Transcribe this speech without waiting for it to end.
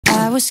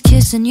I was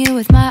kissing you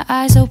with my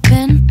eyes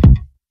open,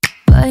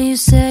 but you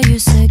said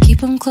keep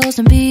them closed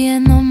and be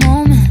in the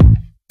moment.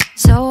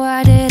 So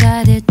I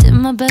did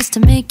my best to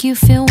make you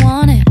feel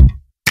wanted.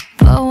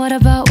 But what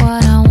about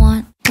what I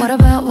want? What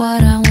about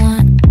what I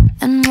want?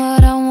 And